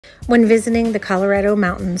When visiting the Colorado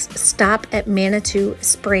mountains, stop at Manitou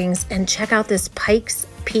Springs and check out this Pikes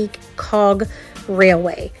Peak Cog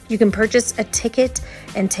Railway. You can purchase a ticket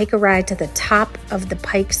and take a ride to the top of the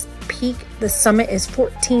Pikes Peak. The summit is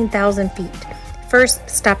 14,000 feet. First,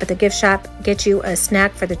 stop at the gift shop, get you a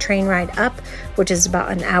snack for the train ride up, which is about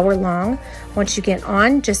an hour long. Once you get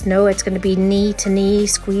on, just know it's going to be knee to knee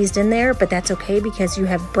squeezed in there, but that's okay because you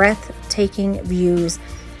have breathtaking views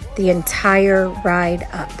the entire ride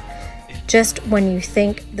up. Just when you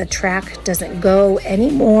think the track doesn't go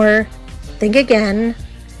anymore, think again.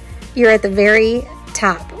 You're at the very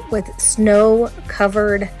top with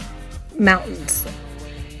snow-covered mountains.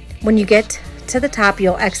 When you get to the top,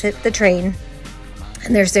 you'll exit the train,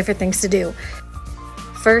 and there's different things to do.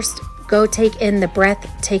 First, go take in the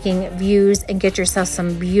breathtaking views and get yourself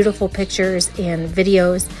some beautiful pictures and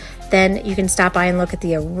videos. Then you can stop by and look at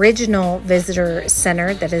the original visitor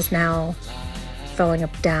center that is now falling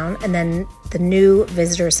down, and then the new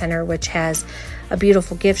visitor center, which has a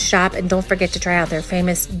beautiful gift shop. And don't forget to try out their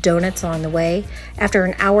famous donuts along the way. After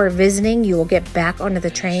an hour of visiting, you will get back onto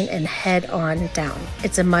the train and head on down.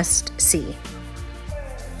 It's a must-see.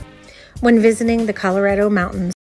 When visiting the Colorado mountains,